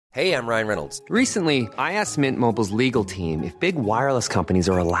Hey, I'm Ryan Reynolds. Recently, I asked Mint Mobile's legal team if big wireless companies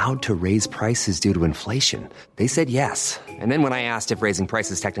are allowed to raise prices due to inflation. They said yes. And then when I asked if raising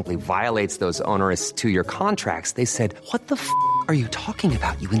prices technically violates those onerous two-year contracts, they said, "What the f*** are you talking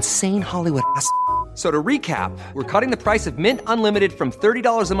about, you insane Hollywood ass?" So to recap, we're cutting the price of Mint Unlimited from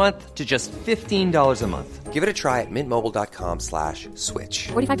 $30 a month to just $15 a month. Give it a try at mintmobile.com/switch.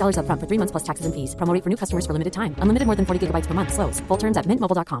 $45 up front for 3 months plus taxes and fees. Promo rate for new customers for limited time. Unlimited more than 40 gigabytes per month. Slows full terms at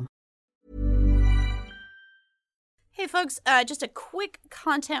mintmobile.com. Hey folks, just a quick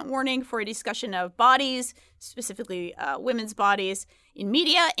content warning for a discussion of bodies, specifically women's bodies, in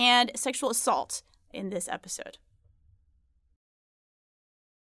media and sexual assault in this episode.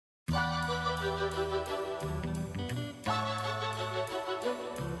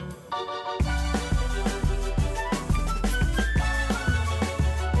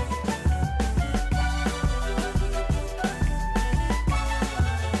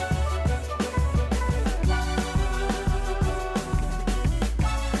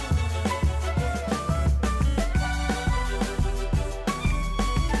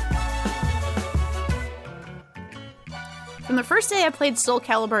 From the first day I played Soul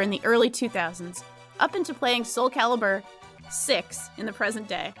Calibur in the early 2000s, up into playing Soul Calibur 6 in the present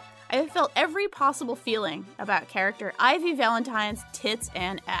day, I have felt every possible feeling about character Ivy Valentine's tits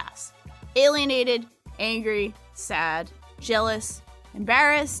and ass. Alienated, angry, sad, jealous,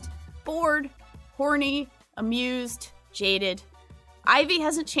 embarrassed, bored, horny, amused, jaded. Ivy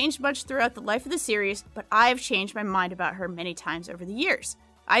hasn't changed much throughout the life of the series, but I've changed my mind about her many times over the years.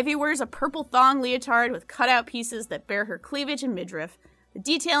 Ivy wears a purple thong leotard with cutout pieces that bear her cleavage and midriff. The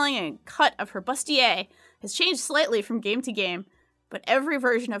detailing and cut of her bustier has changed slightly from game to game, but every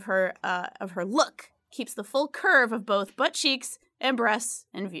version of her look keeps the full curve of both butt cheeks and breasts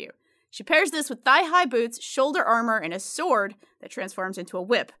in view. She pairs this with thigh-high boots, shoulder armor, and a sword that transforms into a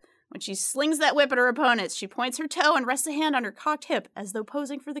whip. When she slings that whip at her opponents, she points her toe and rests a hand on her cocked hip as though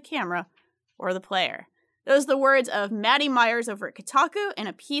posing for the camera or the player. Those are the words of Maddie Myers over at Kotaku in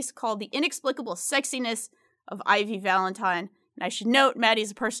a piece called The Inexplicable Sexiness of Ivy Valentine. And I should note, Maddie's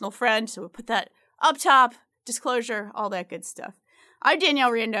a personal friend, so we'll put that up top, disclosure, all that good stuff. I'm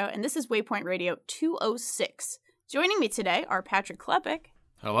Danielle Riendeau, and this is Waypoint Radio 206. Joining me today are Patrick Klepek.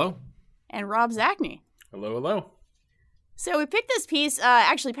 Hello. And Rob Zacny. Hello, hello. So we picked this piece,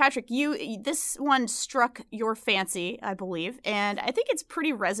 actually, Patrick, this one struck your fancy, I believe, and I think it's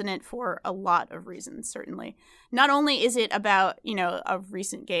pretty resonant for a lot of reasons, certainly. Not only is it about, a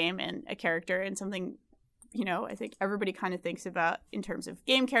recent game and a character and something, I think everybody kind of thinks about in terms of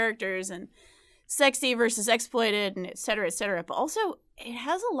game characters and sexy versus exploited and et cetera, but also it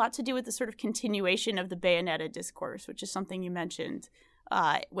has a lot to do with the sort of continuation of the Bayonetta discourse, which is something you mentioned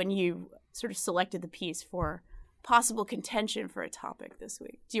when you sort of selected the piece for possible contention for a topic this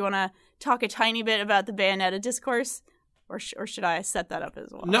week. Do you want to talk a tiny bit about the Bayonetta discourse, or should I set that up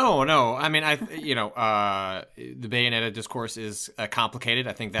as well? No. I mean, the Bayonetta discourse is complicated.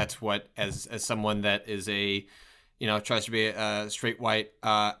 I think that's what, as someone that is tries to be a straight white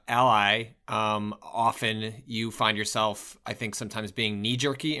ally, often you find yourself, I think, sometimes being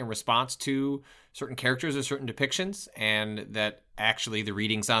knee-jerky in response to certain characters or certain depictions, and that actually the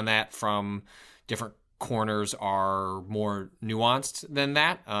readings on that from different corners are more nuanced than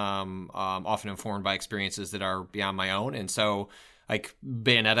that, often informed by experiences that are beyond my own. And so, like,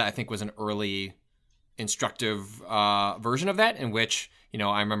 Bayonetta, I think, was an early instructive version of that, in which,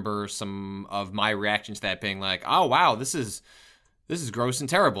 I remember some of my reactions to that being like, oh, wow, this is gross and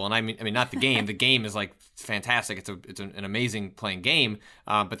terrible. And I mean, not the game. The game is, like, fantastic. It's an amazing playing game.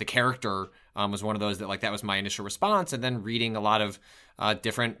 But the character was one of those that was my initial response. And then reading a lot of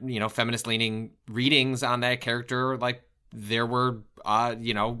different, feminist-leaning readings on that character, like, there were,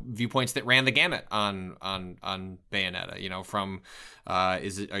 viewpoints that ran the gamut on Bayonetta, from, are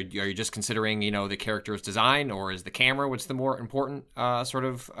you just considering, the character's design, or is the camera what's the more important sort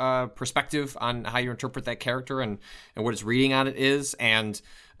of perspective on how you interpret that character and what its reading on it is. And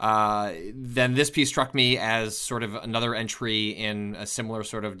then this piece struck me as sort of another entry in a similar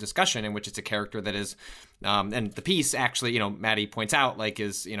sort of discussion in which it's a character that is, and the piece actually, Maddie points out,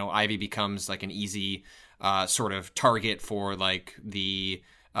 is, Ivy becomes like an easy sort of target for like the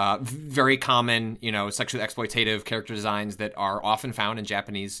very common, sexually exploitative character designs that are often found in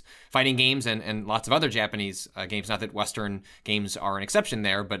Japanese fighting games and lots of other Japanese games. Not that Western games are an exception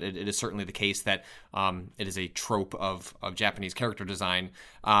there, but it is certainly the case that it is a trope of Japanese character design.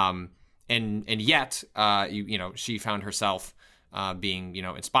 And yet, she found herself being,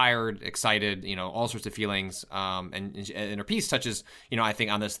 inspired, excited, all sorts of feelings. And her piece touches, I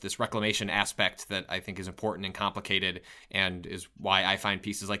think on this reclamation aspect that I think is important and complicated, and is why I find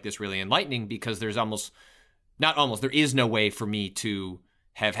pieces like this really enlightening, because there is no way for me to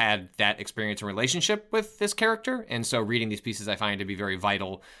have had that experience and relationship with this character. And so reading these pieces I find to be very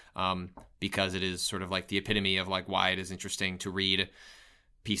vital, because it is sort of like the epitome of like why it is interesting to read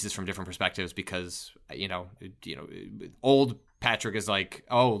pieces from different perspectives, because, old Patrick is like,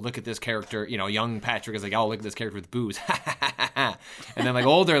 oh, look at this character. Young Patrick is like, oh, look at this character with boobs. And then like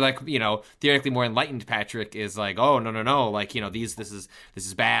older, like, theoretically more enlightened Patrick is like, oh, no. Like, this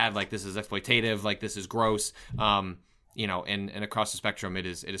is bad. Like, this is exploitative. Like, this is gross. And across the spectrum, it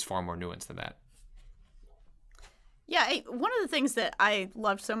is far more nuanced than that. Yeah. One of the things that I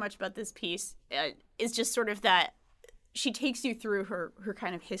loved so much about this piece is just sort of that she takes you through her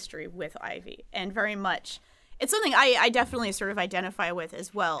kind of history with Ivy, and very much it's something I definitely sort of identify with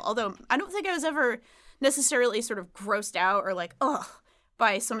as well. Although I don't think I was ever necessarily sort of grossed out or like, ugh,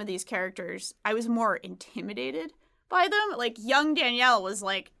 by some of these characters. I was more intimidated by them. Like, young Danielle was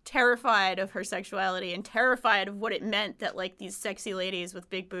like terrified of her sexuality and terrified of what it meant that like these sexy ladies with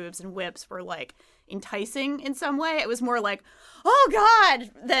big boobs and whips were like enticing in some way. It was more like, oh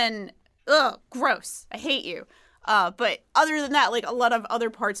God, than, ugh, gross, I hate you. But other than that, like a lot of other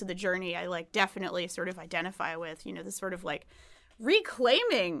parts of the journey, I like definitely sort of identify with, this sort of like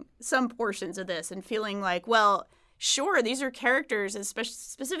reclaiming some portions of this and feeling like, well, sure, these are characters, especially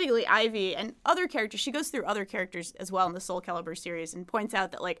specifically Ivy and other characters. She goes through other characters as well in the Soul Calibur series and points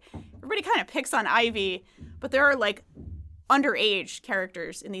out that like everybody kind of picks on Ivy, but there are like underage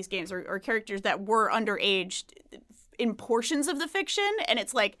characters in these games, or characters that were underage in portions of the fiction, and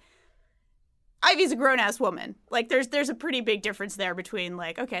it's like, Ivy's a grown-ass woman. Like, there's a pretty big difference there between,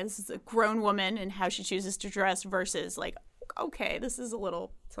 like, okay, this is a grown woman and how she chooses to dress versus, like, okay, this is a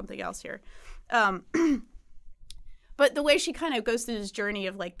little something else here. But the way she kind of goes through this journey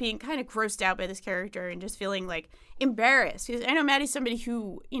of, like, being kind of grossed out by this character and just feeling, like, embarrassed. Because I know Maddie's somebody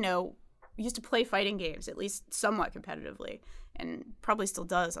who, used to play fighting games, at least somewhat competitively, and probably still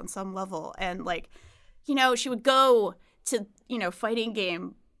does on some level. And, like, she would go to, fighting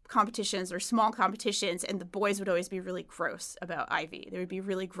game competitions or small competitions, and the boys would always be really gross about Ivy. They would be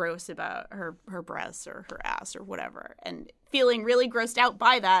really gross about her breasts or her ass or whatever, and feeling really grossed out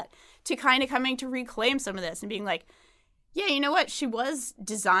by that, to kind of coming to reclaim some of this and being like, yeah, you know what? She was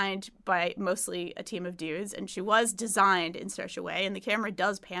designed by mostly a team of dudes, and she was designed in such a way, and the camera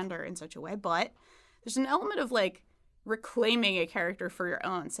does pander in such a way, but there's an element of like reclaiming a character for your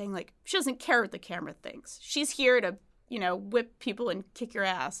own, saying like, she doesn't care what the camera thinks. She's here to whip people and kick your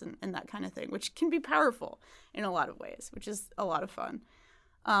ass and that kind of thing, which can be powerful in a lot of ways, which is a lot of fun.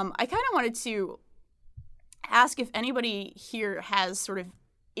 I kind of wanted to ask if anybody here has sort of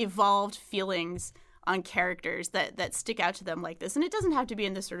evolved feelings on characters that stick out to them like this. And it doesn't have to be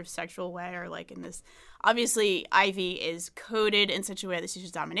in this sort of sexual way or like in this. Obviously, Ivy is coded in such a way that she's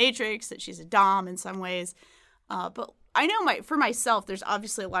a dominatrix, that she's a dom in some ways. But I know for myself, there's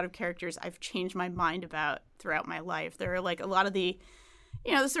obviously a lot of characters I've changed my mind about throughout my life. There are like a lot of the,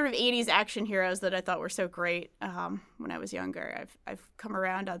 the sort of 80s action heroes that I thought were so great when I was younger. I've come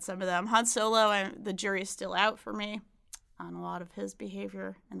around on some of them. Han Solo, the jury's still out for me on a lot of his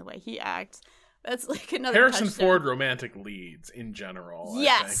behavior and the way he acts. That's like another Harrison touchstone. Ford romantic leads in general,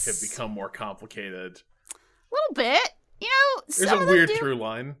 yes, I think, have become more complicated. A little bit. There's a weird through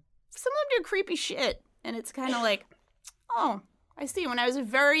line. Some of them do creepy shit, and it's kind of like, oh, I see. When I was a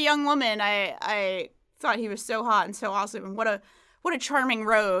very young woman, I thought he was so hot and so awesome, and what a charming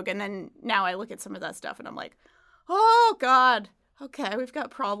rogue. And then now I look at some of that stuff, and I'm like, oh God, okay, we've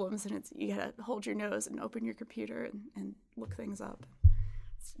got problems, and you gotta hold your nose and open your computer and look things up.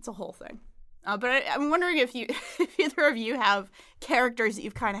 It's a whole thing. But I'm wondering if either of you have characters that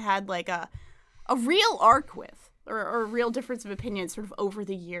you've kind of had like a real arc with, or a real difference of opinion sort of over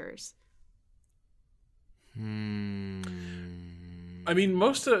the years. I mean,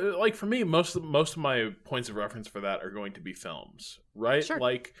 for me, most of my points of reference for that are going to be films, right? Sure.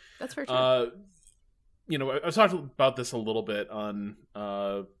 Like, that's very true. I've talked about this a little bit on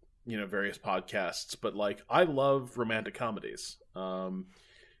various podcasts, but like, I love romantic comedies.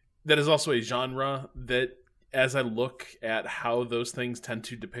 That is also a genre that, as I look at how those things tend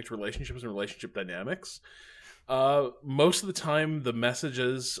to depict relationships and relationship dynamics, most of the time the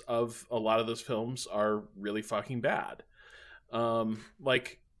messages of a lot of those films are really fucking bad. How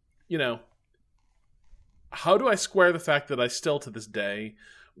do I square the fact that I still to this day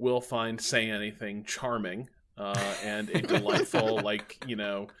will find Say Anything charming and a delightful,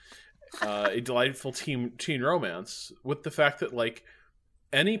 a delightful teen romance with the fact that like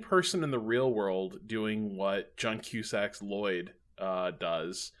any person in the real world doing what John Cusack's Lloyd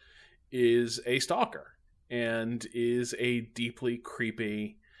does is a stalker and is a deeply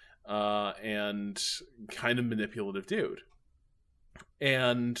creepy and kind of manipulative dude.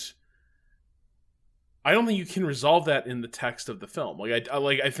 And I don't think you can resolve that in the text of the film.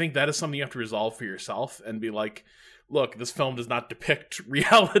 I think that is something you have to resolve for yourself and be like, look, this film does not depict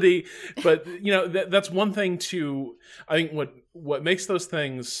reality. But that's one thing to. I think what makes those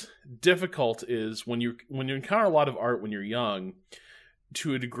things difficult is when you encounter a lot of art when you're young,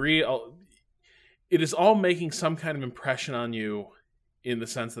 to a degree, it is all making some kind of impression on you in the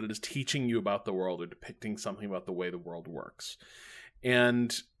sense that it is teaching you about the world or depicting something about the way the world works.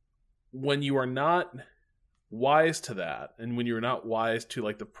 And when you are not wise to that, and when you're not wise to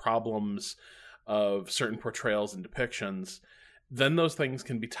like the problems of certain portrayals and depictions, then those things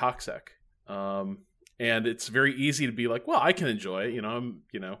can be toxic. And it's very easy to be like, well, I can enjoy it. I'm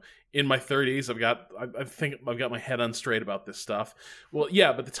in my 30s. I think I've got my head on straight about this stuff. Well,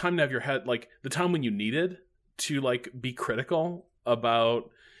 yeah, but the time to have your head, like the time when you needed to like be critical about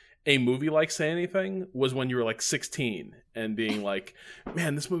a movie like Say Anything was when you were like 16 and being like,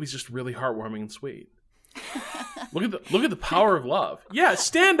 man, this movie's just really heartwarming and sweet. Look at the power of love. Yeah,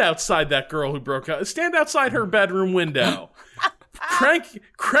 stand outside that girl who broke out. Stand outside her bedroom window.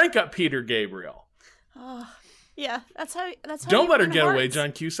 Crank up Peter Gabriel. Oh, yeah, that's how. Don't let her get away,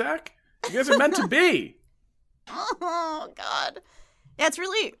 John Cusack. You guys are meant to be. Oh God, yeah, it's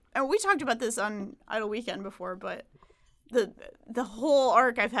really. And we talked about this on Idle Weekend before, but the whole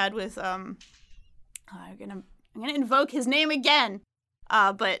arc I've had with I'm gonna invoke his name again,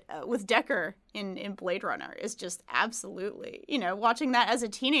 but with Deckard in Blade Runner is just absolutely, watching that as a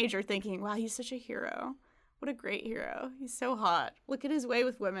teenager, thinking, wow, he's such a hero. What a great hero. He's so hot. Look at his way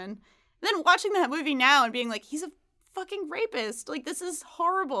with women. And then watching that movie now and being like, he's a fucking rapist. Like, this is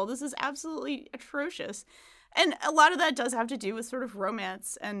horrible. This is absolutely atrocious. And a lot of that does have to do with sort of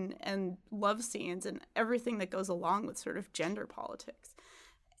romance and love scenes and everything that goes along with sort of gender politics.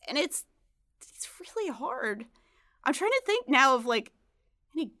 And it's really hard. I'm trying to think now of like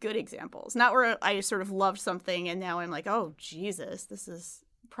any good examples. Not where I sort of loved something and now I'm like, oh, Jesus, this is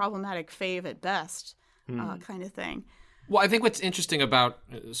problematic fave at best kind of thing. Well, I think what's interesting about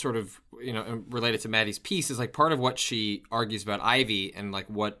sort of, related to Maddie's piece is like part of what she argues about Ivy and like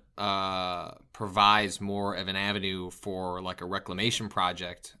what provides more of an avenue for like a reclamation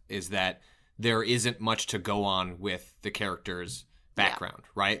project is that there isn't much to go on with the character's background,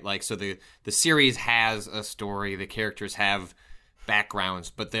 right? Like, so the series has a story, the characters have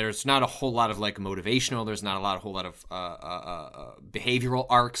backgrounds, but there's not a whole lot of like motivational, there's not a whole lot of behavioral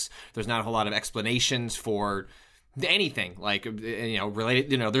arcs, there's not a whole lot of explanations for anything like related.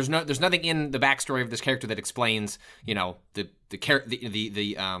 There's nothing in the backstory of this character that explains the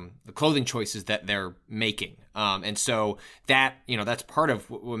clothing choices that they're making, and so that that's part of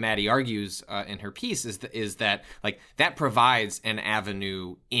what Maddie argues in her piece is that like that provides an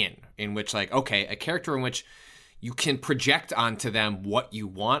avenue in which like, okay, a character in which you can project onto them what you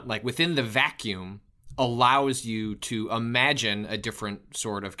want, like within the vacuum, allows you to imagine a different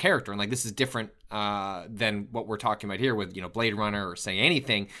sort of character. And like this is different than what we're talking about here with Blade Runner or Say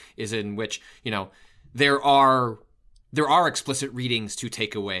Anything, is in which there are explicit readings to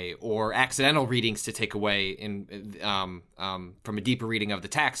take away or accidental readings to take away in from a deeper reading of the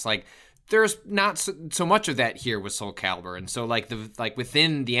text. Like there's not so much of that here with Soul Calibur, and so like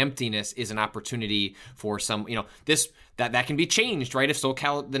within the emptiness is an opportunity for some this that can be changed, right? If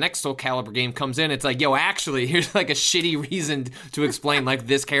the next Soul Calibur game comes in, it's like, yo, actually here's like a shitty reason to explain like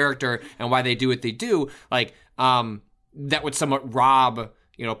this character and why they do what they do, like that would somewhat rob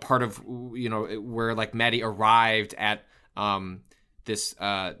part of where like Maddie arrived at this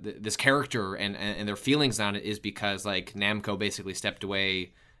character and their feelings on it, is because like Namco basically stepped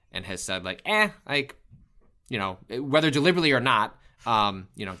away and has said like, whether deliberately or not,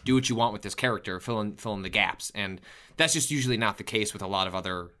 do what you want with this character, fill in the gaps. And that's just usually not the case with a lot of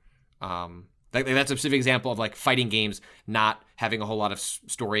other, that's a specific example of like fighting games not having a whole lot of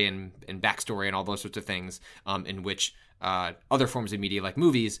story and backstory and all those sorts of things, in which other forms of media like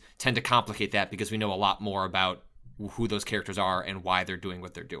movies tend to complicate that because we know a lot more about who those characters are and why they're doing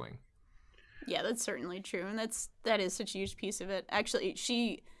what they're doing. Yeah, that's certainly true. And that is such a huge piece of it. Actually,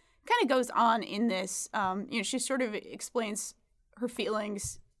 she kind of goes on in this, she sort of explains her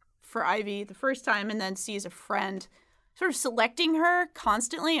feelings for Ivy the first time and then sees a friend sort of selecting her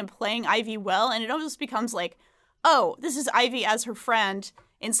constantly and playing Ivy well. And it almost becomes like, oh, this is Ivy as her friend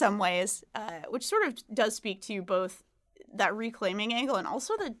in some ways, which sort of does speak to both that reclaiming angle and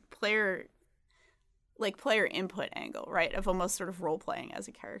also the player input angle, right? Of almost sort of role playing as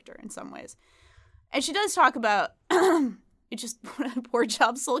a character in some ways. And she does talk about what a poor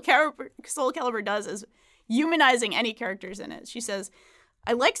job Soul Calibur does is humanizing any characters in it. She says,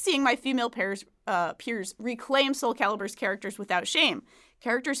 I like seeing my female peers reclaim Soul Calibur's characters without shame.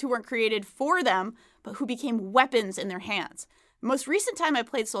 Characters who weren't created for them, but who became weapons in their hands. The most recent time I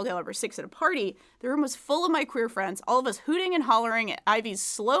played Soul Calibur 6 at a party, the room was full of my queer friends, all of us hooting and hollering at Ivy's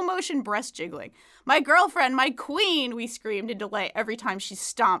slow-motion breast jiggling. My girlfriend, my queen, we screamed in delight every time she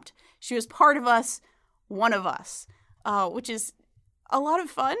stomped. She was part of us, one of us, which is a lot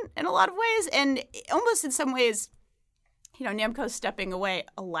of fun in a lot of ways, and almost in some ways, Namco stepping away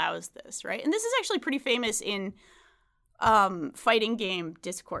allows this, right? And this is actually pretty famous in fighting game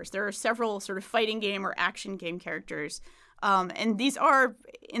discourse. There are several sort of fighting game or action game characters, and these are,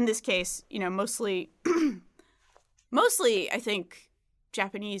 in this case, mostly, I think,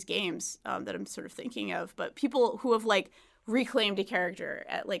 Japanese games that I'm sort of thinking of, but people who have reclaimed a character,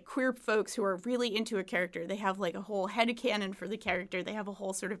 queer folks who are really into a character. They have a whole headcanon for the character. They have a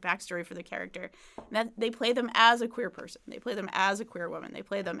whole sort of backstory for the character. And that they play them as a queer person. They play them as a queer woman. They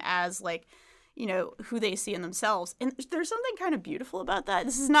play them as who they see in themselves. And there's something kind of beautiful about that.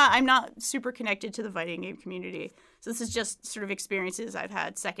 I'm not super connected to the fighting game community. So this is just sort of experiences I've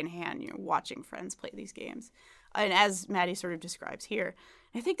had secondhand, watching friends play these games. And as Maddie sort of describes here,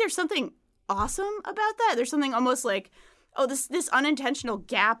 I think there's something awesome about that. There's something almost this unintentional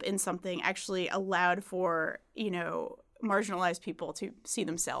gap in something actually allowed for, marginalized people to see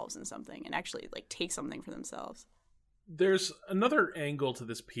themselves in something and actually take something for themselves. There's another angle to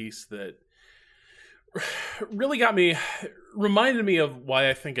this piece that really reminded me of why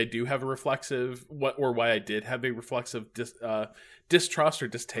I think I do have why I did have a reflexive distrust or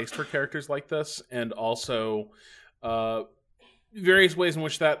distaste for characters like this, and also various ways in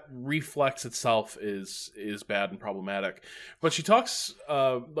which that reflects itself is bad and problematic. But she talks,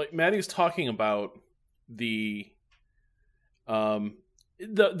 Maddie's talking about the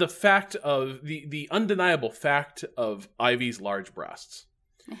fact of the undeniable fact of Ivy's large breasts.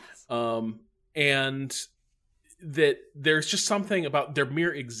 Yes. And that there's just something about their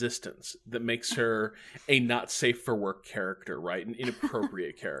mere existence that makes her a not safe for work character, right? An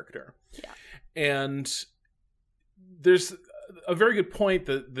inappropriate character. Yeah. And there's a very good point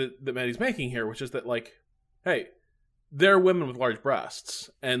that Maddie's making here, which is that hey, there are women with large breasts,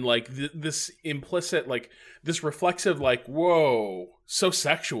 and this implicit, this reflexive, whoa, so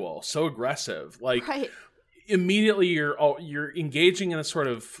sexual, so aggressive, right. Immediately you're engaging in a sort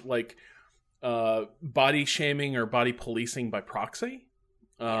of body shaming or body policing by proxy,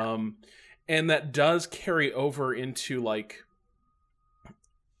 and that does carry over into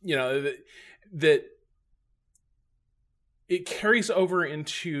that it carries over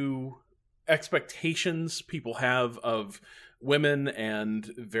into expectations people have of women and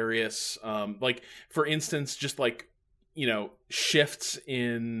various, for instance, just shifts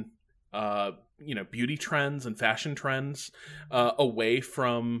in, beauty trends and fashion trends, away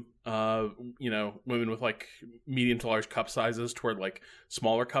from, women with medium to large cup sizes toward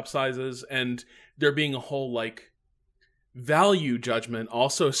smaller cup sizes. And there being a whole value judgment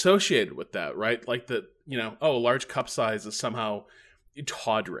also associated with that, right? A large cup size is somehow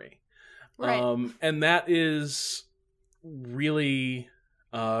tawdry. Right. And that is really,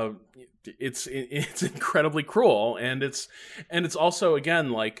 it's incredibly cruel. And it's also,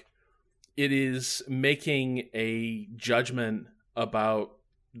 again, it is making a judgment about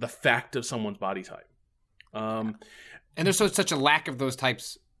the fact of someone's body type. And there's such a lack of those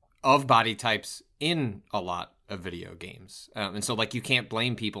types of body types in a lot of video games. And so you can't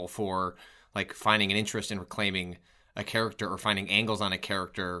blame people for finding an interest in reclaiming a character or finding angles on a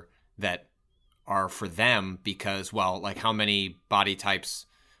character that are for them, because, how many body types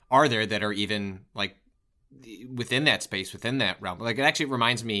are there that are even within that space, within that realm? It actually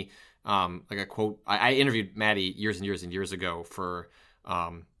reminds me, a quote. I interviewed Maddie years and years and years ago for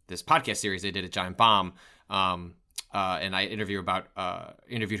this podcast series they did at Giant Bomb. And I interviewed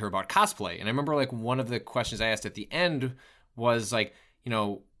her about cosplay. And I remember one of the questions I asked at the end was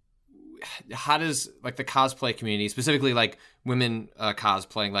how does the cosplay community, specifically women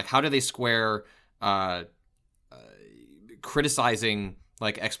cosplaying, how do they square criticizing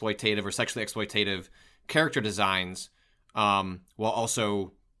exploitative or sexually exploitative character designs while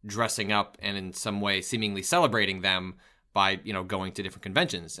also dressing up and in some way seemingly celebrating them by going to different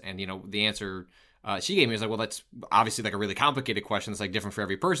conventions? And the answer she gave me was that's obviously a really complicated question. It's different for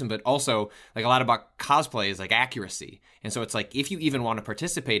every person, but also a lot about cosplay is accuracy. And so it's if you even want to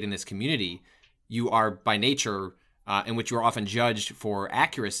participate in this community, you are by nature in which you're often judged for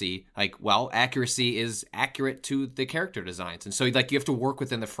accuracy. Like, well, accuracy is accurate to the character designs. And so like you have to work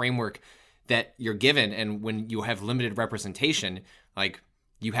within the framework that you're given. And when you have limited representation, like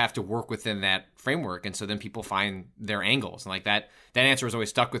you have to work within that framework. And so then people find their angles. And like that answer has always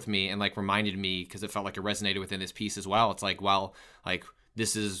stuck with me and like reminded me, because it felt like it resonated within this piece as well. It's like, well, like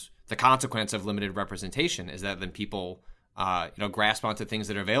this is the consequence of limited representation, is that then people, grasp onto things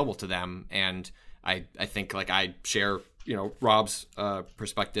that are available to them. And I think like I share, Rob's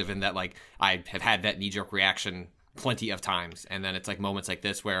perspective in that like I have had that knee-jerk reaction plenty of times. And then it's like moments like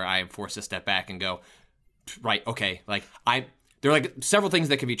this where I am forced to step back and go, right, okay, like there are like several things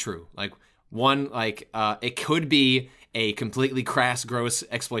that can be true. Like one, like it could be a completely crass, gross,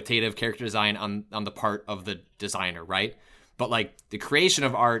 exploitative character design on the part of the designer, right? But like the creation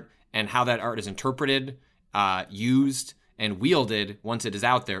of art and how that art is interpreted, used, and wielded once it is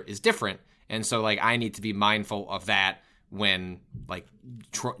out there is different. And so like I need to be mindful of that when like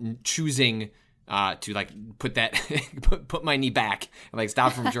choosing to like put that put my knee back and like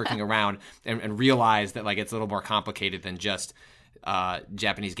stop from jerking around and realize that like it's a little more complicated than just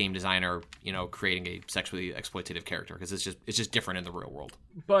Japanese game designer creating a sexually exploitative character, because it's just different in the real world.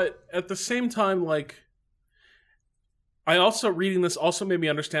 But at the same time, like I also reading this also made me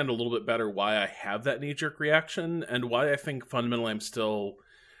understand a little bit better why I have that knee-jerk reaction and why I think fundamentally I'm still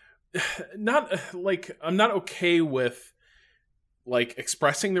not like I'm not okay with like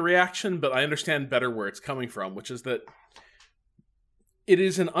expressing the reaction, but I understand better where it's coming from, which is that it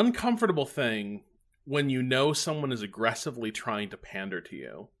is an uncomfortable thing when you know someone is aggressively trying to pander to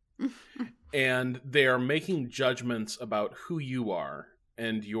you and they are making judgments about who you are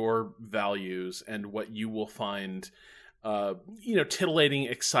and your values and what you will find titillating,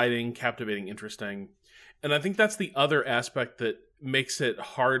 exciting, captivating, interesting. And I think that's the other aspect that makes it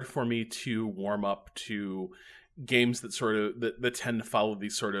hard for me to warm up to games that sort of that tend to follow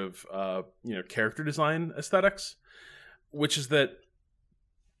these sort of character design aesthetics, which is that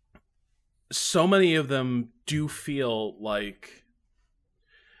so many of them do feel like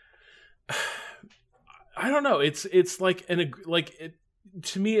I don't know. It's like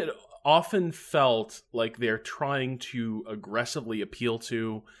to me it often felt like they're trying to aggressively appeal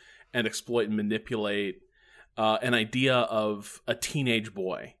to and exploit and manipulate an idea of a teenage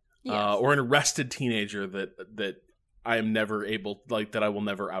boy. Yes. Or an arrested teenager that I am never able, like, that I will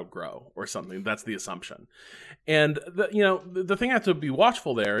never outgrow or something. That's the assumption. And the thing I have to be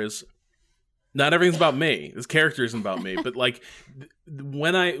watchful there is not everything's about me. This character isn't about me. But like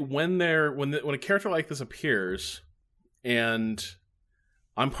when a character like this appears and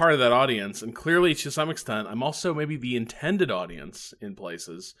I'm part of that audience, and clearly to some extent I'm also maybe the intended audience in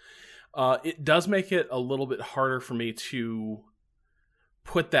places, it does make it a little bit harder for me to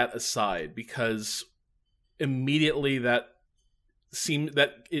put that aside, because immediately that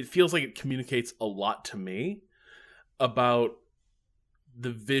it feels like it communicates a lot to me about the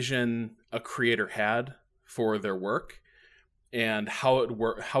vision a creator had for their work and how it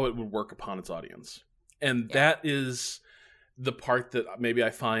would work upon its audience. And that is the part that maybe I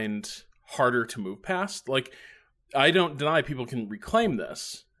find harder to move past. Like, I don't deny people can reclaim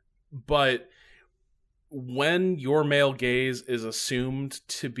this, but when your male gaze is assumed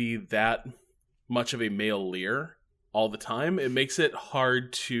to be that much of a male leer all the time, it makes it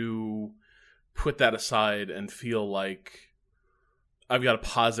hard to put that aside and feel like I've got a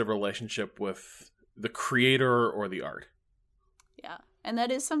positive relationship with the creator or the art. Yeah, and that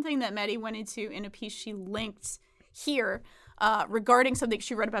is something that Maddie went into in a piece she linked here regarding something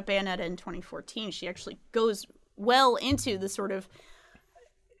she wrote about Bayonetta in 2014. She actually goes well into the sort of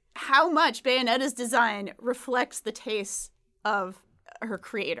how much Bayonetta's design reflects the tastes of her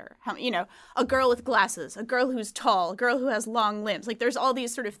creator. How, a girl with glasses, a girl who's tall, a girl who has long limbs. Like, there's all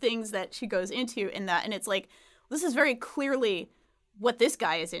these sort of things that she goes into in that, and it's like, this is very clearly what this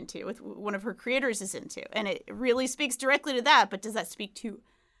guy is into, what one of her creators is into. And it really speaks directly to that, but does that speak to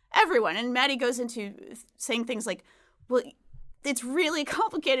everyone? And Maddie goes into saying things like, well, it's really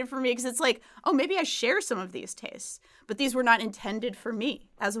complicated for me because it's like, oh, maybe I share some of these tastes, but these were not intended for me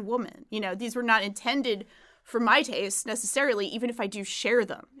as a woman. These were not intended for my taste necessarily, even if I do share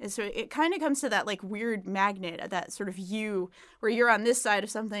them. And so it kind of comes to that like weird magnet, that sort of where you're on this side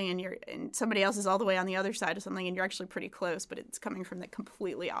of something and somebody else is all the way on the other side of something and you're actually pretty close, but it's coming from the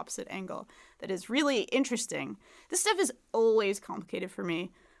completely opposite angle. That is really interesting. This stuff is always complicated for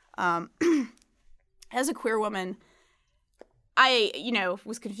me. As a queer woman, I,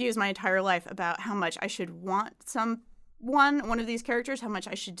 was confused my entire life about how much I should want one of these characters, how much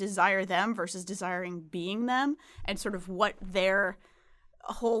I should desire them versus desiring being them, and sort of what their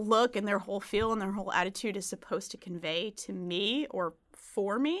whole look and their whole feel and their whole attitude is supposed to convey to me or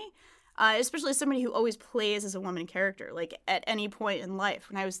for me. Especially as somebody who always plays as a woman character, like at any point in life.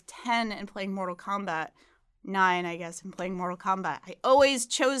 When I was 10 and playing Mortal Kombat, 9, I guess, and playing Mortal Kombat, I always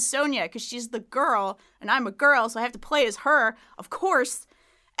chose Sonya because she's the girl and I'm a girl, so I have to play as her, of course.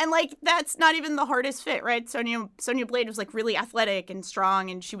 And like, that's not even the hardest fit, right? Sonya Blade was like really athletic and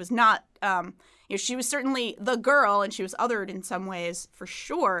strong, and she was not, she was certainly the girl, and she was othered in some ways for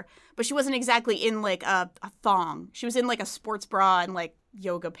sure, but she wasn't exactly in like a thong. She was in like a sports bra and like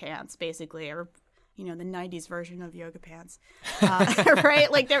yoga pants, basically, or the 90s version of yoga pants,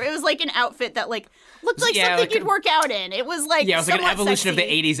 right? Like it was like an outfit that like looked like something like you'd work out in. It was like it was like an evolution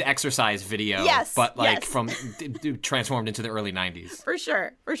sexy. of the 80s exercise video, but like from transformed into the early 90s. For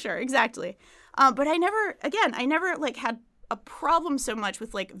sure, exactly. But I never like had a problem so much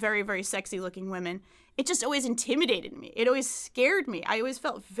with like very, very sexy looking women. It just always intimidated me. It always scared me. I always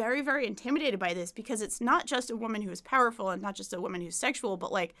felt very, very intimidated by this because it's not just a woman who is powerful and not just a woman who's sexual,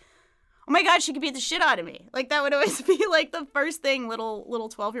 but like, oh my God, she could beat the shit out of me. Like that would always be like the first thing little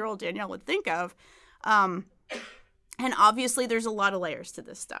 12-year-old Danielle would think of. And obviously there's a lot of layers to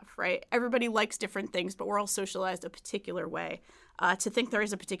this stuff, right? Everybody likes different things, but we're all socialized a particular way to think there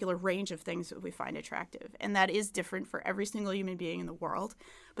is a particular range of things that we find attractive. And that is different for every single human being in the world.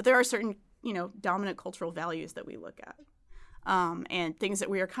 But there are certain, dominant cultural values that we look at. And things that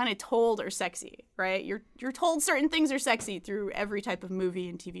we are kind of told are sexy, right? You're told certain things are sexy through every type of movie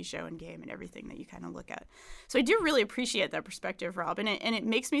and TV show and game and everything that you kind of look at. So I do really appreciate that perspective, Rob, and it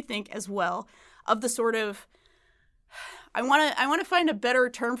makes me think as well of the sort of I want to find a better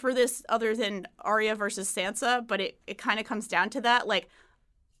term for this other than Arya versus Sansa, but it kind of comes down to that, like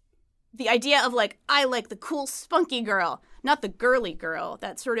the idea of like I like the cool spunky girl, not the girly girl.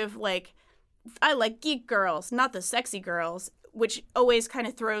 That sort of like I like geek girls, not the sexy girls, which always kind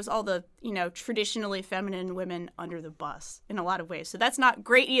of throws all the, traditionally feminine women under the bus in a lot of ways. So that's not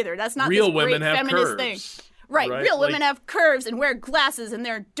great either. That's not real this great women have feminist curves, thing. Right. Real women have curves and wear glasses and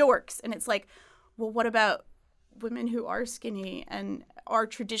they're dorks. And it's like, well, what about women who are skinny and are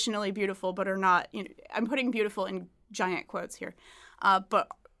traditionally beautiful but are not, I'm putting beautiful in giant quotes here, but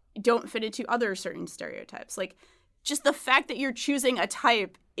don't fit into other certain stereotypes. Like, just the fact that you're choosing a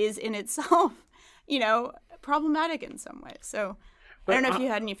type is in itself, problematic in some ways. So I don't know if you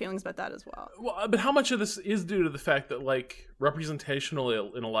had any feelings about that as well. Well, but how much of this is due to the fact that, like,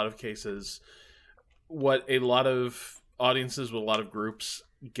 representationally in a lot of cases, what a lot of audiences with a lot of groups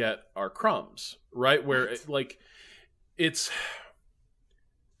get are crumbs, right? Where it's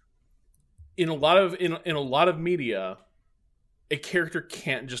in a lot of media, a character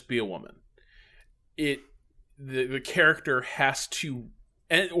can't just be a woman. The character has to,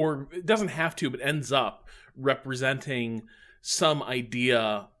 or it doesn't have to, but ends up representing some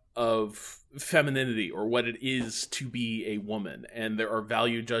idea of femininity or what it is to be a woman. And there are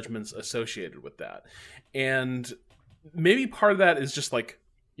value judgments associated with that. And maybe part of that is just like,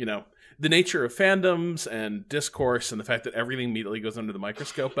 the nature of fandoms and discourse and the fact that everything immediately goes under the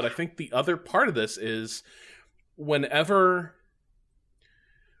microscope. But I think the other part of this is whenever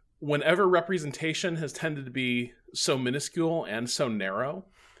representation has tended to be so minuscule and so narrow,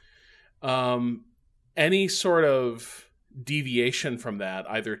 any sort of deviation from that,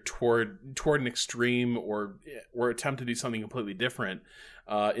 either toward an extreme or attempt to do something completely different,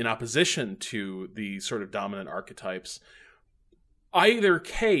 in opposition to the sort of dominant archetypes, either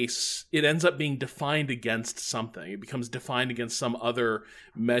case, it ends up being defined against something. It becomes defined against some other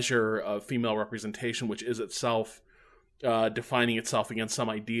measure of female representation, which is itself defining itself against some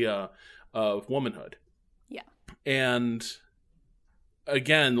idea of womanhood. Yeah. And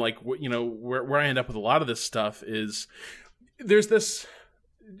again, like, where I end up with a lot of this stuff is there's this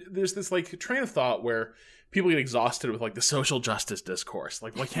like train of thought where people get exhausted with like the social justice discourse.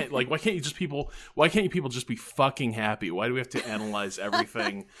 Like, why can't you people just be fucking happy? Why do we have to analyze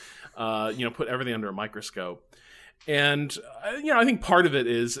everything? Put everything under a microscope. And, I think part of it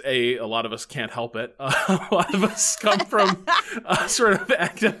is a lot of us can't help it. A lot of us come from sort of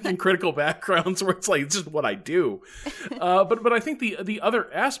academic and critical backgrounds where it's like, it's just what I do. But I think the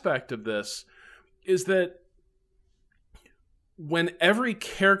other aspect of this is that when every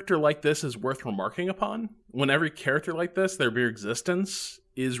character like this is worth remarking upon, when every character like this, their mere existence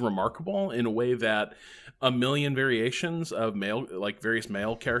is remarkable in a way that a million variations of various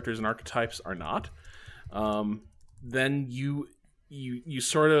male characters and archetypes are not, then you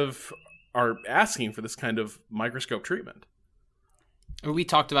sort of are asking for this kind of microscope treatment. We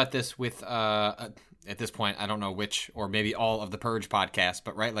talked about this with at this point, I don't know which, or maybe all of the Purge podcasts,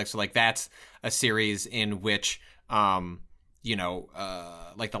 but right, that's a series in which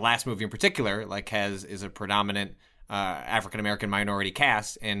like the last movie in particular, like is a predominant African American minority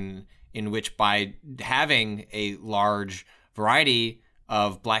cast, and in which by having a large variety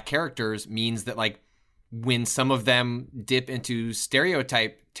of black characters means that like when some of them dip into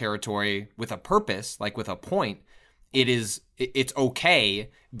stereotype territory with a purpose, like with a point, it's okay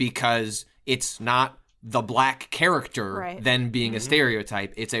because it's not the black character then being a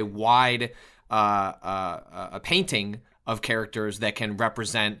stereotype. It's a wide a painting of characters that can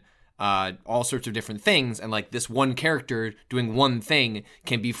represent all sorts of different things, and like this one character doing one thing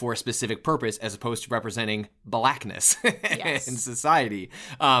can be for a specific purpose as opposed to representing blackness in society.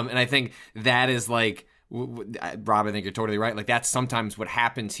 And I think that is like, Rob, I think you're totally right. Like that's sometimes what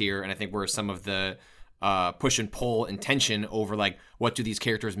happens here, and I think where some of the push and pull and tension over like what do these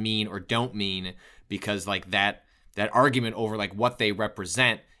characters mean or don't mean, because like that argument over like what they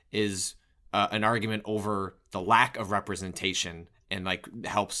represent is an argument over the lack of representation, and like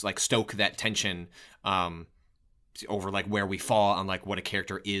helps like stoke that tension over like where we fall on like what a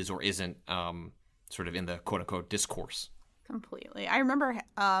character is or isn't sort of in the quote unquote discourse. Completely. I remember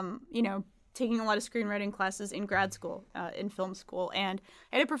taking a lot of screenwriting classes in grad school, in film school, and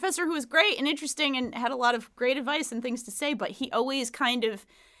I had a professor who was great and interesting and had a lot of great advice and things to say, but he always kind of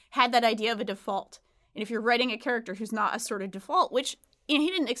had that idea of a default. And if you're writing a character who's not a sort of default, which he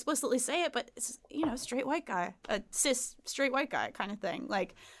didn't explicitly say it, but it's, a straight white guy, a cis straight white guy kind of thing.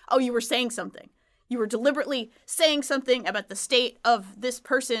 Like, oh, you were saying something. You were deliberately saying something about the state of this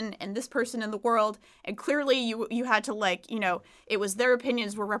person and this person in the world, and clearly you had to like, it was their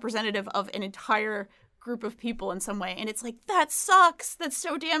opinions were representative of an entire group of people in some way. And it's like, that sucks. That's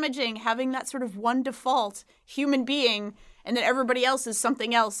so damaging, having that sort of one default human being, and then everybody else is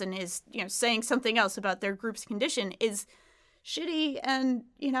something else and is, saying something else about their group's condition is shitty, and,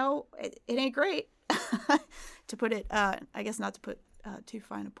 it ain't great. To put it, I guess not to put too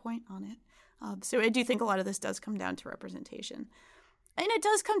fine a point on it. So I do think a lot of this does come down to representation. And it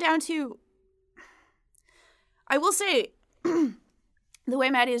does come down to, I will say, the way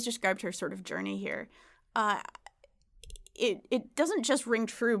Maddie has described her sort of journey here, it doesn't just ring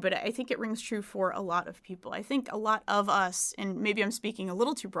true, but I think it rings true for a lot of people. I think a lot of us, and maybe I'm speaking a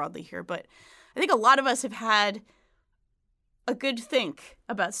little too broadly here, but I think a lot of us have had a good think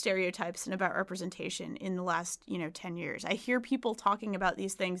about stereotypes and about representation in the last, 10 years. I hear people talking about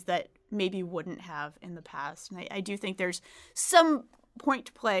these things that maybe wouldn't have in the past. And I do think there's some point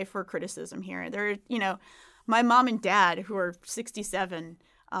to play for criticism here. There, my mom and dad, who are 67,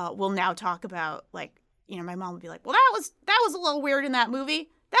 will now talk about, like, my mom would be like, well, that was a little weird in that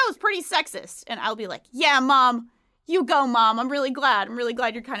movie. That was pretty sexist. And I'll be like, yeah, Mom, you go, Mom. I'm really glad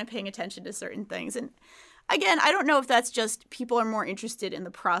you're kind of paying attention to certain things. And again, I don't know if that's just people are more interested in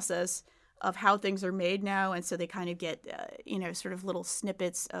the process of how things are made now, and so they kind of get, sort of little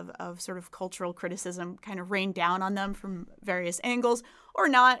snippets of sort of cultural criticism kind of rained down on them from various angles, or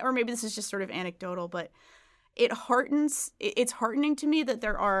not, or maybe this is just sort of anecdotal, but it's heartening to me that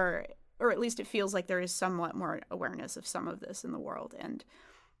there are, or at least it feels like there is somewhat more awareness of some of this in the world, and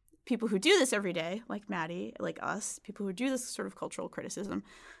people who do this every day, like Maddie, like us, people who do this sort of cultural criticism,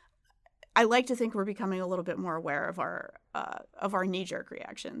 I like to think we're becoming a little bit more aware of our knee-jerk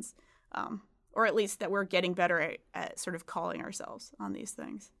reactions, or at least that we're getting better at sort of calling ourselves on these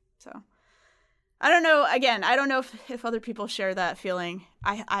things. So I don't know. Again, I don't know if other people share that feeling.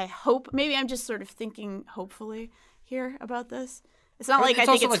 I hope, maybe I'm just sort of thinking hopefully here about this. It's not like I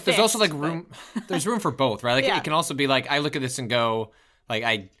think it's fixed, there's also like room. There's room for both, right? Like It can also be like I look at this and go like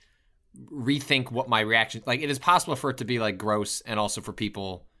I rethink what my reaction. Like it is possible for it to be like gross, and also for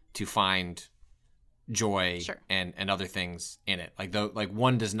people to find joy and other things in it. Like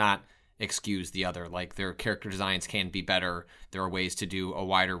one does not excuse the other. Like their character designs can be better. There are ways to do a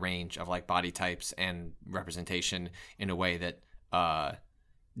wider range of like body types and representation in a way that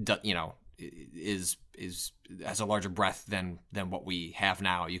is has a larger breadth than what we have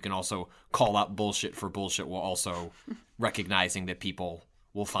now. You can also call out bullshit for bullshit while also recognizing that people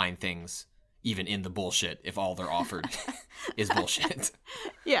will find things even in the bullshit if all they're offered is bullshit.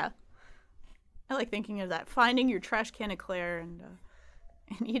 Yeah. I like thinking of that. Finding your trash can of Claire and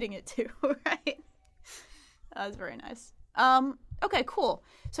eating it too, right? That was very nice. Okay, cool.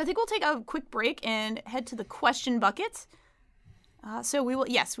 So I think we'll take a quick break and head to the question bucket. So we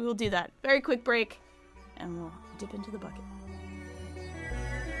will do that. Very quick break, and we'll dip into the bucket.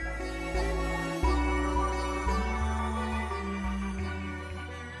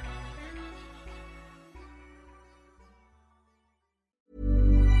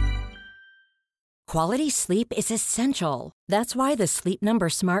 Quality sleep is essential. That's why the Sleep Number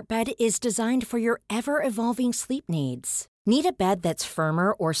Smart Bed is designed for your ever-evolving sleep needs. Need a bed that's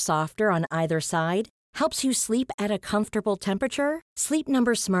firmer or softer on either side? Helps you sleep at a comfortable temperature? Sleep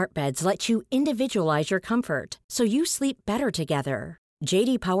Number Smart Beds let you individualize your comfort so you sleep better together.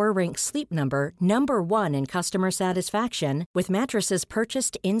 JD Power ranks Sleep Number number 1 in customer satisfaction with mattresses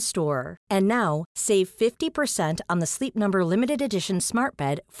purchased in-store. And now, save 50% on the Sleep Number Limited Edition Smart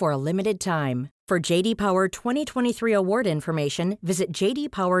Bed for a limited time. For JD Power 2023 award information, visit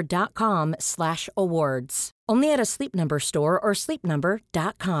jdpower.com/awards. Only at a Sleep Number store or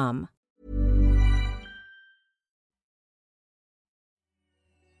sleepnumber.com.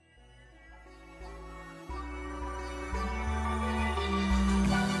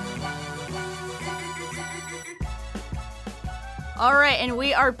 All right, and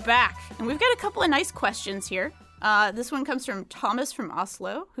we are back. And we've got a couple of nice questions here. This one comes from Thomas from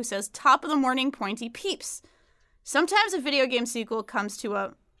Oslo, who says, top of the morning, pointy peeps. Sometimes a video game sequel comes to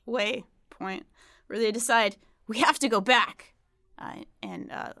a point where they decide, we have to go back.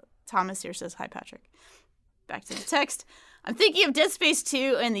 And Thomas here says, hi, Patrick. Back to the text. I'm thinking of Dead Space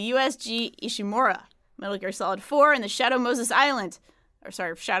 2 and the USG Ishimura, Metal Gear Solid 4 and the Shadow Moses Island.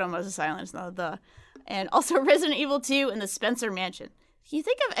 Shadow Moses Island is not the... And also Resident Evil 2 and the Spencer Mansion. Can you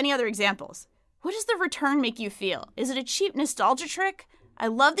think of any other examples? What does the return make you feel? Is it a cheap nostalgia trick? I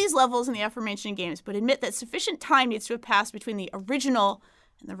love these levels in the aforementioned games, but admit that sufficient time needs to have passed between the original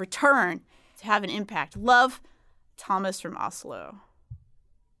and the return to have an impact. Love, Thomas from Oslo.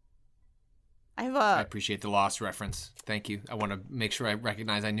 I appreciate the Lost reference. Thank you. I want to make sure I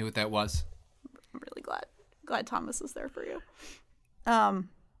recognize I knew what that was. I'm really glad Thomas was there for you.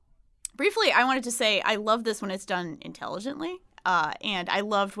 Briefly, I wanted to say I love this when it's done intelligently, and I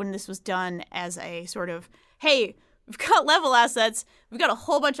loved when this was done as a sort of, hey, we've got level assets, we've got a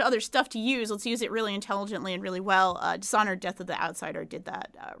whole bunch of other stuff to use, let's use it really intelligently and really well. Dishonored Death of the Outsider did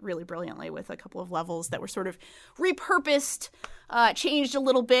that really brilliantly with a couple of levels that were sort of repurposed, changed a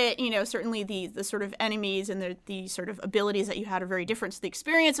little bit. You know, certainly the sort of enemies and the sort of abilities that you had are very different, so the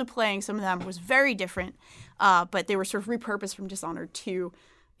experience of playing some of them was very different, but they were sort of repurposed from Dishonored 2.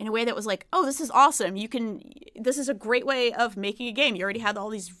 In a way that was like, oh, this is awesome. This is a great way of making a game. You already had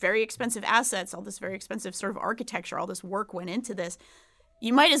all these very expensive assets, all this very expensive sort of architecture, all this work went into this.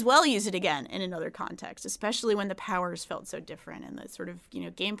 You might as well use it again in another context, especially when the powers felt so different and the sort of,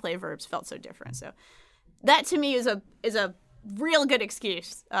 gameplay verbs felt so different. So that to me is a real good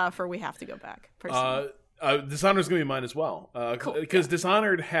excuse for we have to go back, personally. Dishonored's going to be mine as well. Because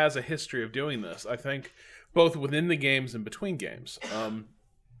Dishonored has a history of doing this, I think, both within the games and between games.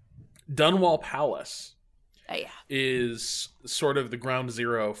 Dunwall Palace is sort of the ground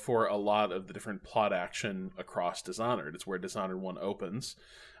zero for a lot of the different plot action across Dishonored. It's where Dishonored 1 opens.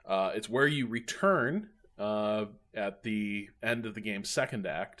 It's where you return at the end of the game's second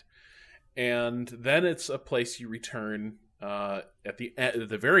act. And then it's a place you return at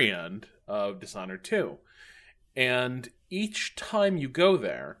the very end of Dishonored 2. And each time you go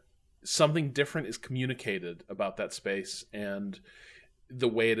there, something different is communicated about that space and the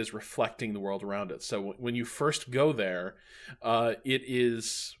way it is reflecting the world around it. So when you first go there, it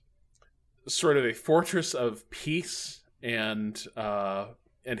is sort of a fortress of peace and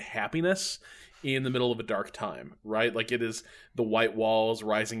happiness in the middle of a dark time, right? Like it is the white walls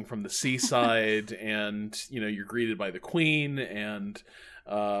rising from the seaside, and you're greeted by the Queen and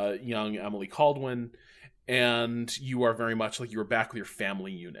young Emily Caldwin, and you are very much like you are back with your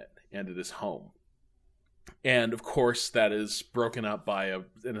family unit, and it is home. And of course, that is broken up by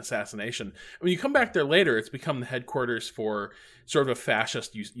an assassination. When you come back there later, it's become the headquarters for sort of a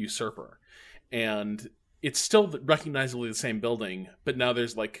fascist usurper. And it's still recognizably the same building, but now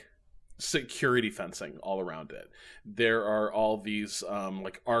there's like security fencing all around it. There are all these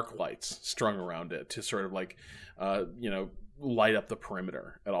like arc lights strung around it to sort of like, light up the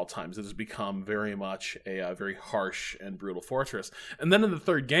perimeter at all times. It has become very much a very harsh and brutal fortress. And then in the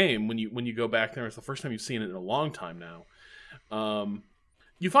third game, when you go back there, it's the first time you've seen it in a long time now.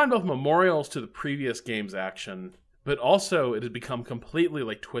 You find both memorials to the previous game's action, but also it has become completely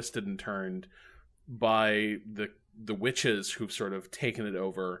like twisted and turned by the witches who've sort of taken it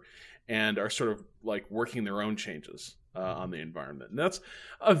over and are sort of like working their own changes on the environment. And that's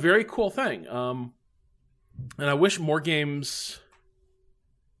a very cool thing. And I wish more games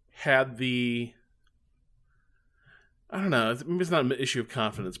had I don't know, maybe it's not an issue of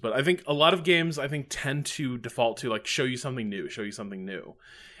confidence, but I think a lot of games, tend to default to, like, show you something new.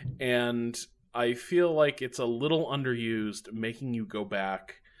 And I feel like it's a little underused, making you go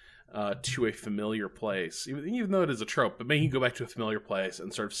back to a familiar place, even though it is a trope, but making you go back to a familiar place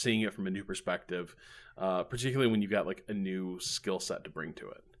and sort of seeing it from a new perspective, particularly when you've got, like, a new skill set to bring to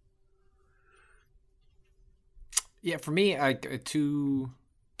it. Yeah, for me, two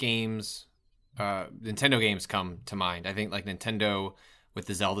games, Nintendo games come to mind. I think like Nintendo with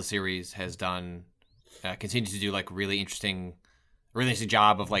the Zelda series has done, continues to do like really interesting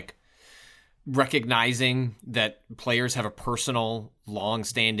job of like recognizing that players have a personal,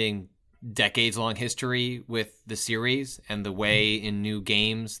 long-standing, decades-long history with the series, and the way in new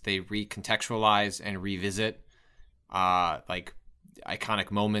games they recontextualize and revisit like iconic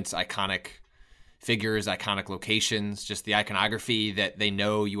moments, iconic figures, iconic locations, just the iconography that they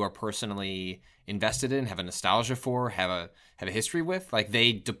know you are personally invested in, have a nostalgia for, have a history with. Like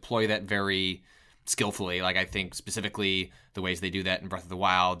they deploy that very skillfully. Like I think specifically the ways they do that in Breath of the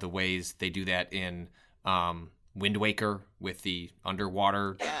Wild, the ways they do that in Wind Waker with the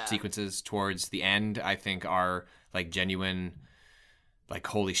underwater sequences towards the end, I think are like genuine like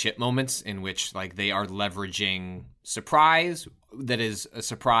holy shit moments in which like they are leveraging surprise that is a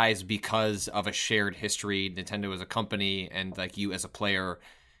surprise because of a shared history. Nintendo as a company and like you as a player,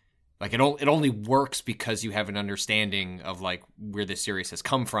 like it only works because you have an understanding of like where this series has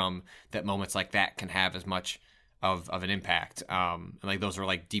come from, that moments like that can have as much of an impact. And like those are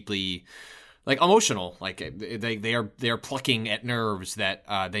like deeply like emotional, like they are plucking at nerves that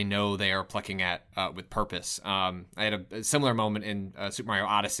they know they are plucking at with purpose. I had a similar moment in Super Mario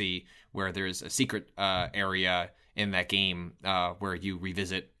Odyssey where there's a secret area in that game where you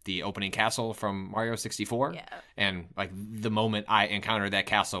revisit the opening castle from Mario 64. Yeah. And like the moment I encountered that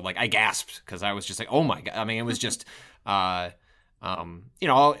castle, like I gasped because I was just like, oh my God. I mean, it was just, all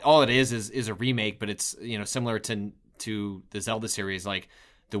it is a remake, but it's, similar to the Zelda series. Like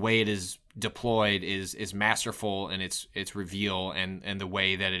the way it is deployed is masterful in its reveal and the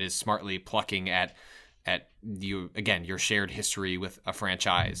way that it is smartly plucking at you, again, your shared history with a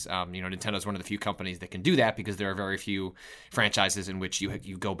franchise. Nintendo is one of the few companies that can do that because there are very few franchises in which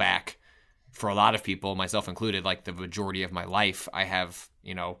you go back. For a lot of people, myself included, like the majority of my life, I have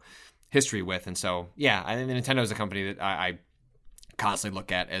history with, and so yeah, I think Nintendo is a company that I constantly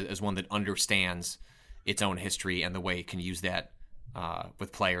look at as one that understands its own history and the way it can use that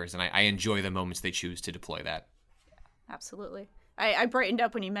with players, and I enjoy the moments they choose to deploy that. Absolutely. I brightened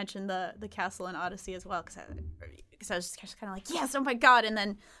up when you mentioned the castle in Odyssey as well, because I was just kind of like, yes, oh my God, and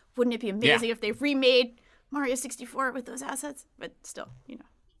then wouldn't it be amazing if they remade Mario 64 with those assets? But still,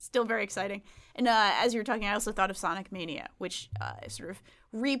 still very exciting. And as you were talking, I also thought of Sonic Mania, which sort of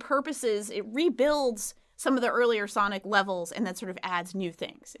rebuilds some of the earlier Sonic levels and then sort of adds new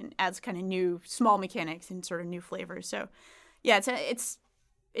things and adds kind of new small mechanics and sort of new flavors. So yeah,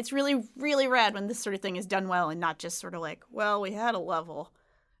 it's really, really rad when this sort of thing is done well and not just sort of like, well, we had a level,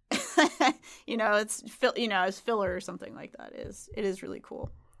 it's filler or something like that. It is really cool.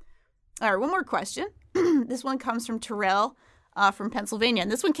 All right, one more question. This one comes from Terrell from Pennsylvania,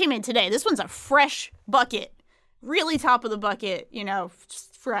 and this one came in today. This one's a fresh bucket, really top of the bucket,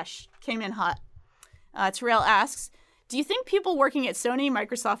 just fresh, came in hot. Terrell asks, do you think people working at Sony,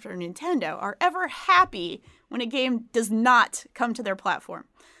 Microsoft, or Nintendo are ever happy when a game does not come to their platform?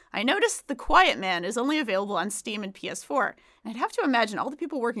 I noticed The Quiet Man is only available on Steam and PS4, and I'd have to imagine all the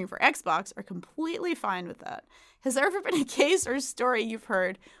people working for Xbox are completely fine with that. Has there ever been a case or story you've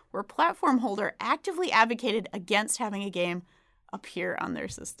heard where a platform holder actively advocated against having a game appear on their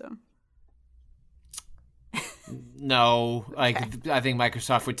system? No, I think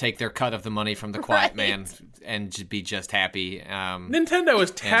Microsoft would take their cut of the money from The Quiet Man and be just happy. Nintendo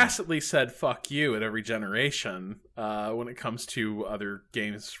has tacitly said "fuck you" at every generation when it comes to other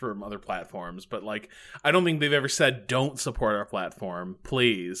games from other platforms, but I don't think they've ever said "don't support our platform,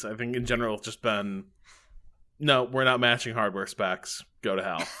 please." I think in general it's just been, "No, we're not matching hardware specs. Go to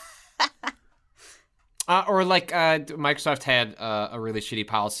hell." Microsoft had a really shitty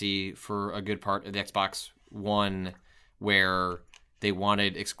policy for a good part of the Xbox One where they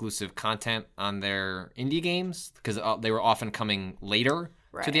wanted exclusive content on their indie games because they were often coming later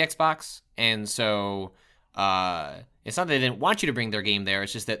to the Xbox. And so it's not that they didn't want you to bring their game there.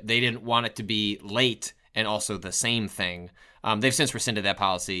 It's just that they didn't want it to be late and also the same thing. They've since rescinded that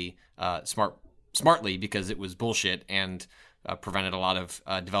policy smartly because it was bullshit and prevented a lot of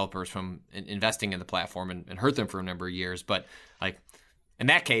developers from investing in the platform and hurt them for a number of years. But in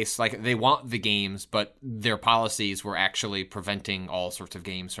that case, they want the games, but their policies were actually preventing all sorts of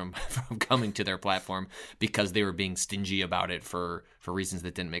games from coming to their platform because they were being stingy about it for reasons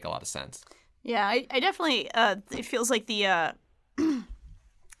that didn't make a lot of sense. Yeah, I definitely, it feels like the,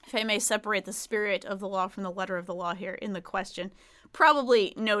 if I may separate the spirit of the law from the letter of the law here in the question,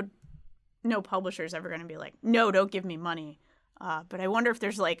 probably no publisher is ever going to be like, no, don't give me money. But I wonder if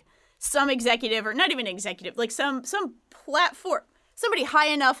there's some executive, or not even executive, some platform. somebody high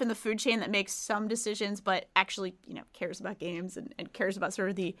enough in the food chain that makes some decisions, but actually, cares about games and cares about sort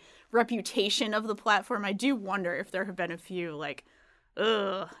of the reputation of the platform. I do wonder if there have been a few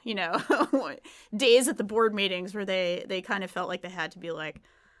days at the board meetings where they kind of felt like they had to be like,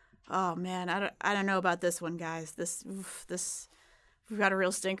 oh man, I don't know about this one, guys. This we've got a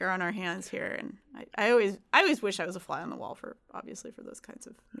real stinker on our hands here. And I always wish I was a fly on the wall for those kinds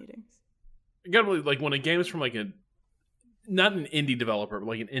of meetings. You gotta believe, like, when a game is from like not an indie developer, but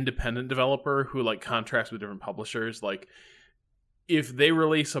like an independent developer who like contracts with different publishers, like if they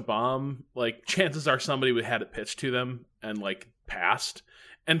release a bomb, like chances are somebody would had it pitched to them and like passed.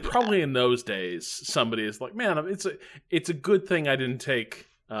 And probably in those days, somebody is like, man, it's a good thing I didn't take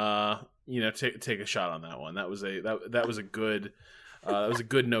take a shot on that one. That was a good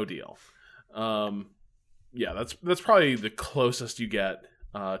no deal. That's probably the closest you get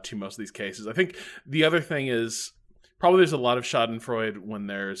to most of these cases. I think the other thing is probably there's a lot of schadenfreude when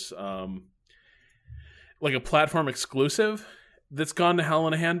there's like a platform exclusive that's gone to hell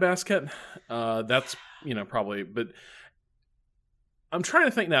in a handbasket. That's probably, but I'm trying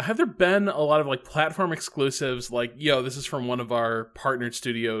to think now. Have there been a lot of like platform exclusives, like, this is from one of our partnered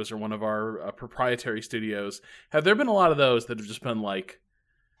studios or one of our proprietary studios? Have there been a lot of those that have just been like,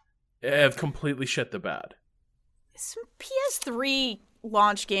 have completely shit the bed? Some PS3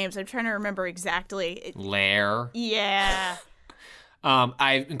 launch games. I'm trying to remember exactly. Lair. Yeah.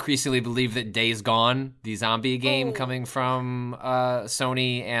 I increasingly believe that Days Gone, the zombie game coming from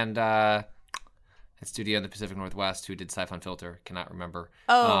Sony and a studio in the Pacific Northwest who did Siphon Filter, cannot remember.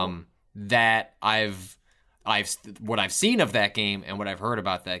 That what I've seen of that game and what I've heard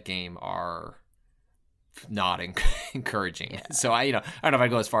about that game are not encouraging. Yeah. So I don't know if I'd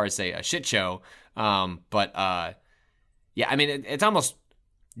go as far as say a shit show, but I mean it's almost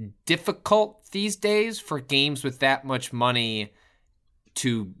difficult these days for games with that much money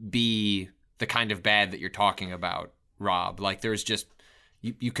to be the kind of bad that you're talking about, Rob. Like there's just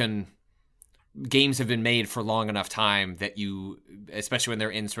you can. Games have been made for long enough time that especially when they're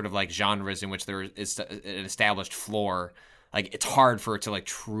in sort of like genres in which there is an established floor, like it's hard for it to like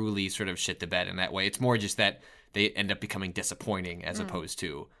truly sort of shit the bed in that way. It's more just that they end up becoming disappointing as opposed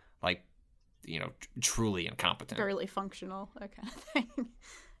to like, truly incompetent. Barely functional, that kind of thing.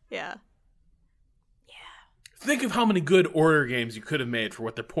 Yeah. Think of how many good order games you could have made for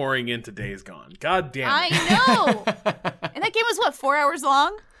what they're pouring into Days Gone. God damn it. I know! And that game was 4 hours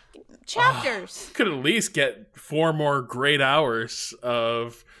long? Chapters. Could at least get 4 more great hours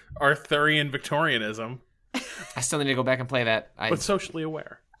of Arthurian Victorianism. I still need to go back and play that. But socially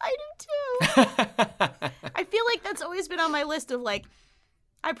aware. I do too. I feel like that's always been on my list of like,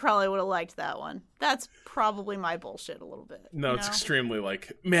 I probably would have liked that one. That's probably my bullshit a little bit. No, it's extremely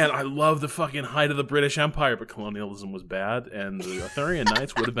like, man, I love the fucking height of the British Empire, but colonialism was bad, and the Arthurian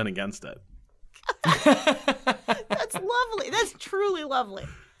Knights would have been against it. That's lovely. That's truly lovely.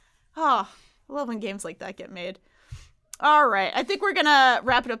 Oh, I love when games like that get made. All right. I think we're going to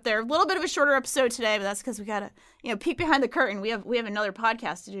wrap it up there. A little bit of a shorter episode today, but that's because we got to, peek behind the curtain. We have another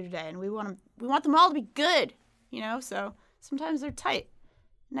podcast to do today, and we want them all to be good, so sometimes they're tight.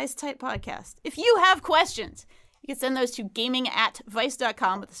 Nice, tight podcast. If you have questions, you can send those to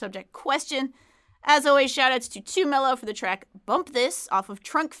gaming@vice.com with the subject question. As always, shout-outs to 2Mello for the track Bump This off of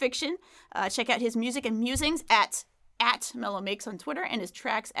Trunk Fiction. Check out his music and musings at Mello Makes on Twitter, and his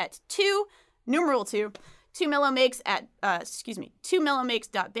tracks at 2Mello Makes at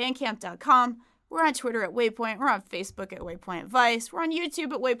 2mellomakes.bandcamp.com. We're on Twitter at Waypoint. We're on Facebook at Waypoint Vice. We're on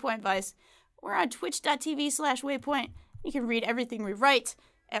YouTube at Waypoint Vice. We're on twitch.tv/Waypoint. You can read everything we write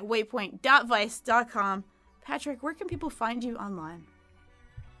at waypoint.vice.com. Patrick, where can people find you online?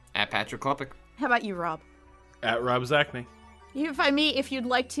 At Patrick Klepek. How about you, Rob? At Rob Zachney. You can find me, if you'd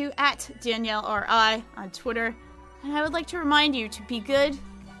like to, at Danielle R.I. on Twitter. And I would like to remind you to be good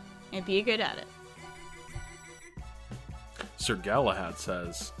and be good at it. Sir Galahad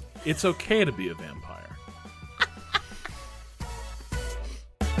says, it's okay to be a vampire.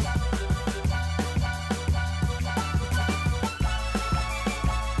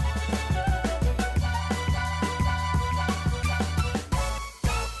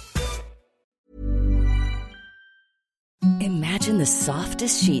 Imagine the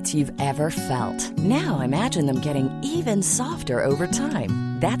softest sheets you've ever felt. Now imagine them getting even softer over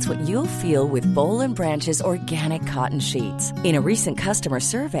time. That's what you'll feel with Boll & Branch's organic cotton sheets. In a recent customer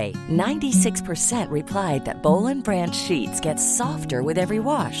survey, 96% replied that Boll & Branch sheets get softer with every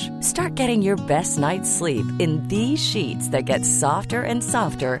wash. Start getting your best night's sleep in these sheets that get softer and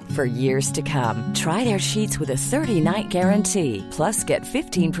softer for years to come. Try their sheets with a 30-night guarantee. Plus, get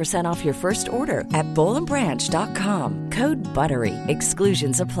 15% off your first order at bollandbranch.com. Code BUTTERY.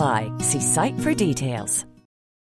 Exclusions apply. See site for details.